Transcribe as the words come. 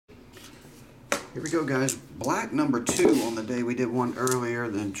Here we go, guys. Black number 2 on the day we did one earlier.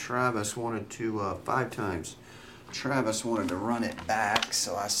 Then Travis wanted to 5 times. Travis wanted to run it back,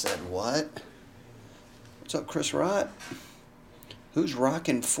 so I said, what? What's up, Chris Rott? Who's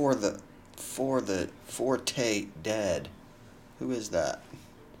rocking for the Forte Dead? Who is that?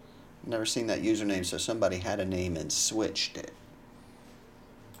 Never seen that username, so somebody had a name and switched it.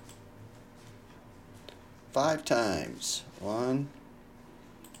 5 times. 1,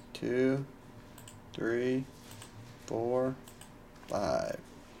 2, 3, 4, 5.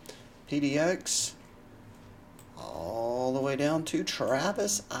 PDX all the way down to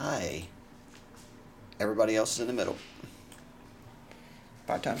Travis I. Everybody else is in the middle.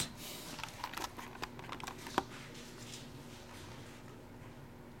 5 times.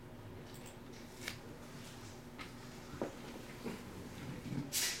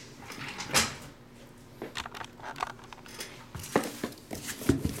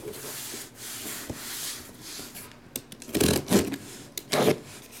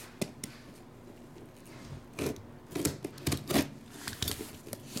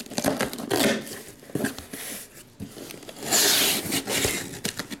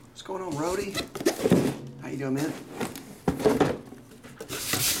 What's going on, Rody? How you doing, man?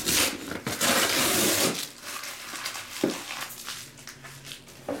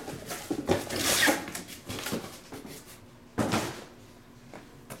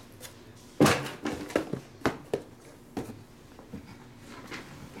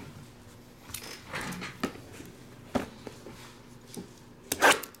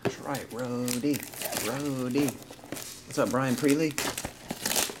 That's right, Rody. Rody. What's up, Brian Preeley?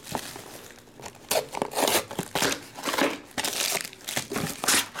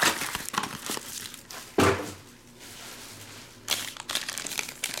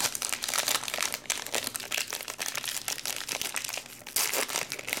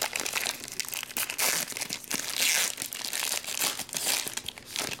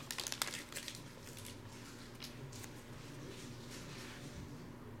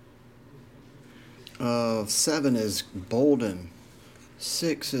 Oh, 7 is Bolden.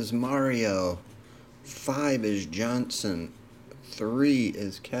 6 is Mario. 5 is Johnson. 3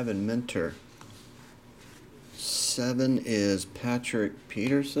 is Kevin Minter. 7 is Patrick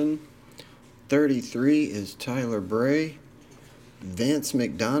Peterson. 33 is Tyler Bray. Vance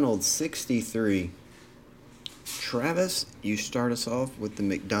McDonald, 63. Travis, you start us off with the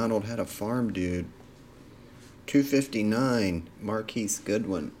McDonald Had a Farm Dude. 259, Marquise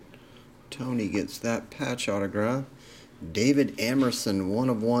Goodwin. Tony gets that patch autograph. David Emerson, 1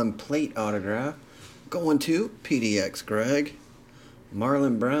 of 1 plate autograph. Going to PDX Greg.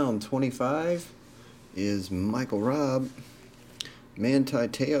 Marlon Brown, 25, is Michael Robb. Manti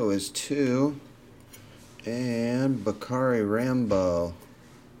Te'o is 2. And Bakari Rambo,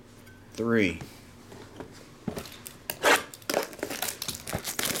 3.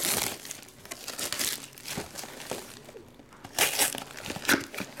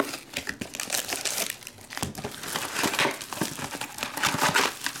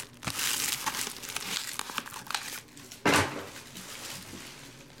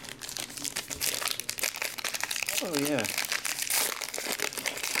 Oh, yeah.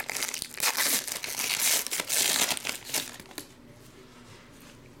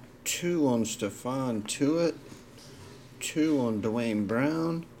 Two on Stephon Tuitt. 2 on Dwayne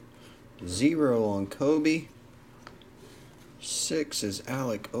Brown. 0 on Kobe. 6 is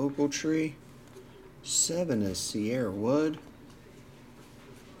Alec Ogletree. 7 is Sierra Wood.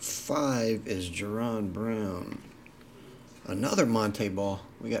 5 is Jerron Brown. Another Monte ball.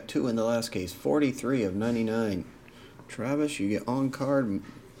 We got 2 in the last case. 43 of 99. Travis, you get on-card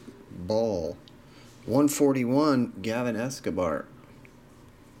ball. 141, Gavin Escobar.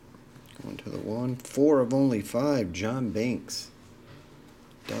 Going to the 1. 4 of only 5, John Banks.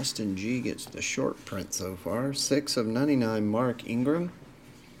 Dustin G gets the short print so far. 6 of 99, Mark Ingram.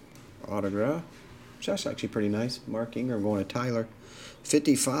 Autograph. That's actually pretty nice. Mark Ingram going to Tyler.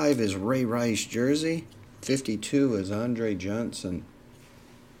 55 is Ray Rice jersey. 52 is Andre Johnson.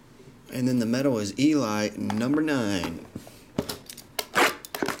 And then the medal is Eli, number 9.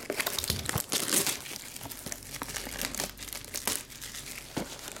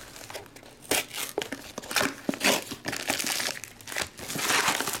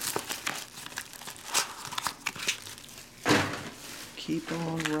 Keep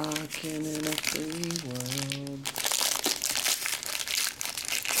on rocking in a free world.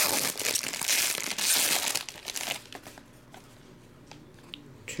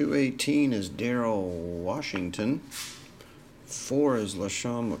 .218 is Darrell Washington. 4 is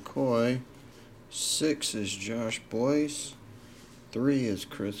LaShawn McCoy. 6 is Josh Boyce. 3 is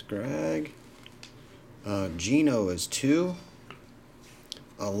Chris Gregg. Gino is 2.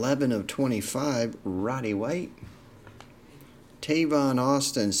 11 of 25, Roddy White. Tavon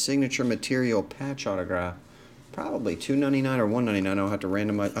Austin, signature material patch autograph. Probably $2.99 or $1.99. I'll have to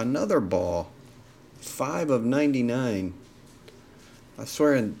randomize. Another ball. 5 of 99. I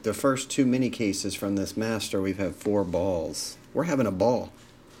swear in the first 2 mini cases from this master, we've had 4 balls. We're having a ball.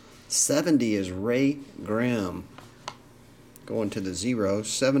 70 is Ray Graham. Going to the 0.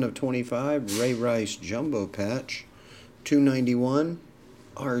 7 of 25, Ray Rice jumbo patch. 291,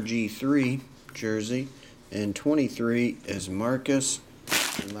 RG3 jersey. And 23 is Marcus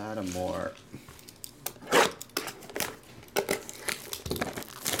Lattimore.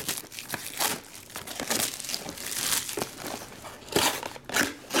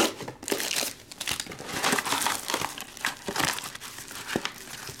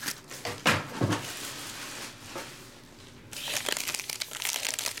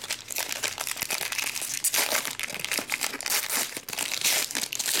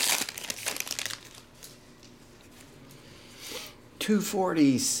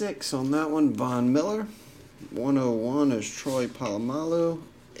 $246 on that one, Von Miller. 101 is Troy Polamalu.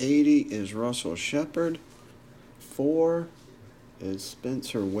 80 is Russell Shepard. 4 is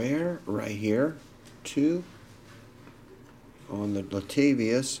Spencer Ware right here. 2 on the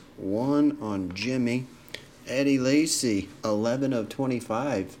Latavius. 1 on Jimmy. Eddie Lacy, 11 of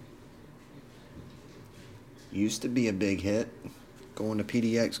 25. Used to be a big hit. Going to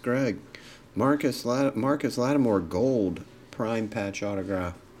PDX Greg. Marcus Lattimore gold prime patch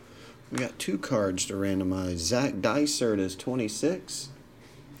autograph. We got 2 cards to randomize. Zach Dysert is 26.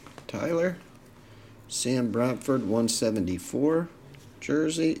 Tyler. Sam Bradford, 174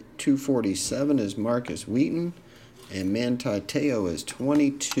 jersey. 247 is Marcus Wheaton. And Manti Te'o is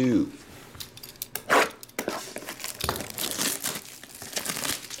 22.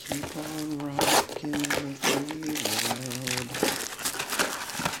 Keep on rocking with the world.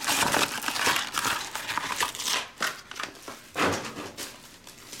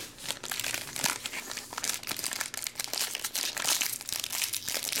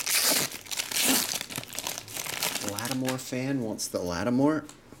 Lattimore fan wants the Lattimore.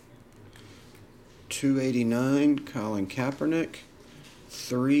 289, Colin Kaepernick.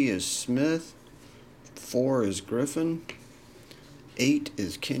 3 is Smith. 4 is Griffin. 8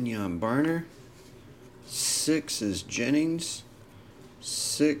 is Kenyon Barner. 6 is Jennings.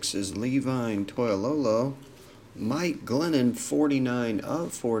 6 is Levine Toilolo. Mike Glennon, 49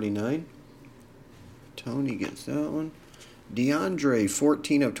 of 49. Tony gets that one. DeAndre,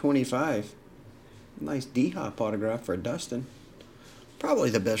 14 of 25. Nice D-Hop autograph for Dustin.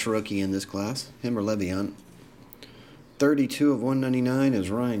 Probably the best rookie in this class. Him or Le'Veon. 32 of 199 is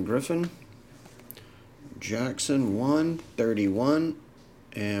Ryan Griffin. Jackson, 131.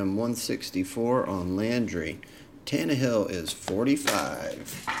 And 164 on Landry. Tannehill is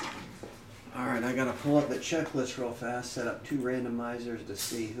 45. Alright, I gotta pull up the checklist real fast. Set up 2 randomizers to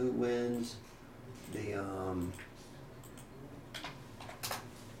see who wins the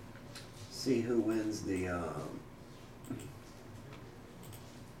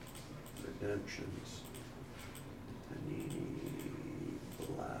redemptions. Panini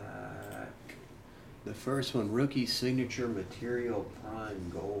Black. The first one, rookie signature material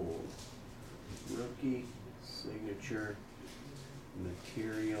prime gold. Rookie signature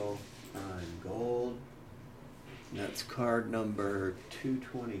material prime gold. That's card number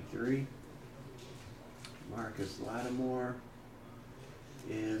 223. Marcus Lattimore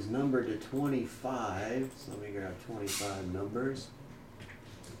is numbered to 25. So let me grab 25 numbers.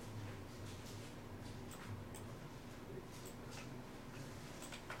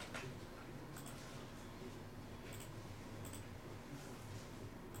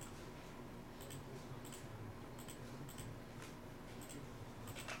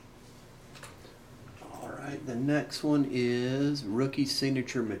 Alright, the next one is rookie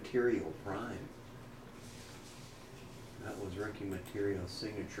signature material prime. That was rookie material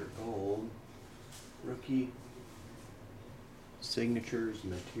signature gold. Rookie signatures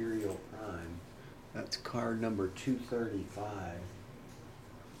material prime. That's card number 235.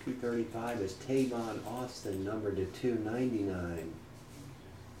 235 is Tavon Austin, numbered to 299.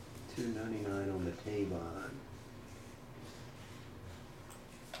 299 on the Tavon.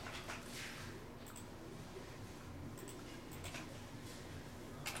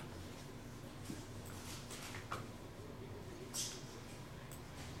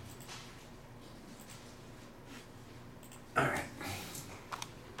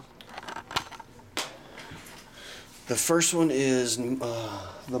 The first one is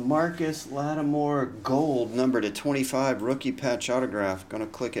the Marcus Lattimore gold, numbered to 25, rookie patch autograph. Gonna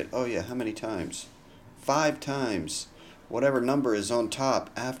click it. Oh yeah, how many times? 5 times. Whatever number is on top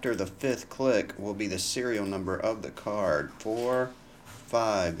after the 5th click will be the serial number of the card. 4,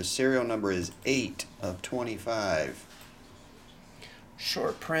 5. The serial number is 8 of 25.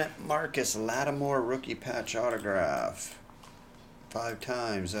 Short print Marcus Lattimore rookie patch autograph. 5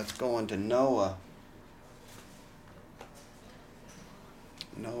 times. That's going to Noah.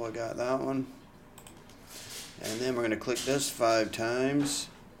 Noah got that one. And then we're going to click this 5 times.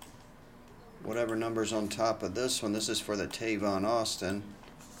 Whatever number's on top of this one, this is for the Tavon Austin,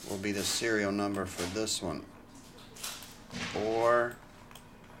 will be the serial number for this one. 4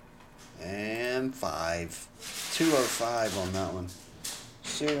 and 5. 205 on that one.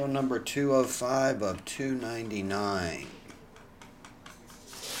 Serial number 205 of 299.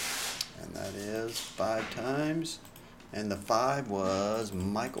 And that is 5 times. And the 5 was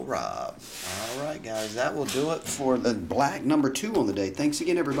Michael Robb. All right, guys, that will do it for the black number 2 on the day. Thanks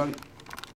again, everybody.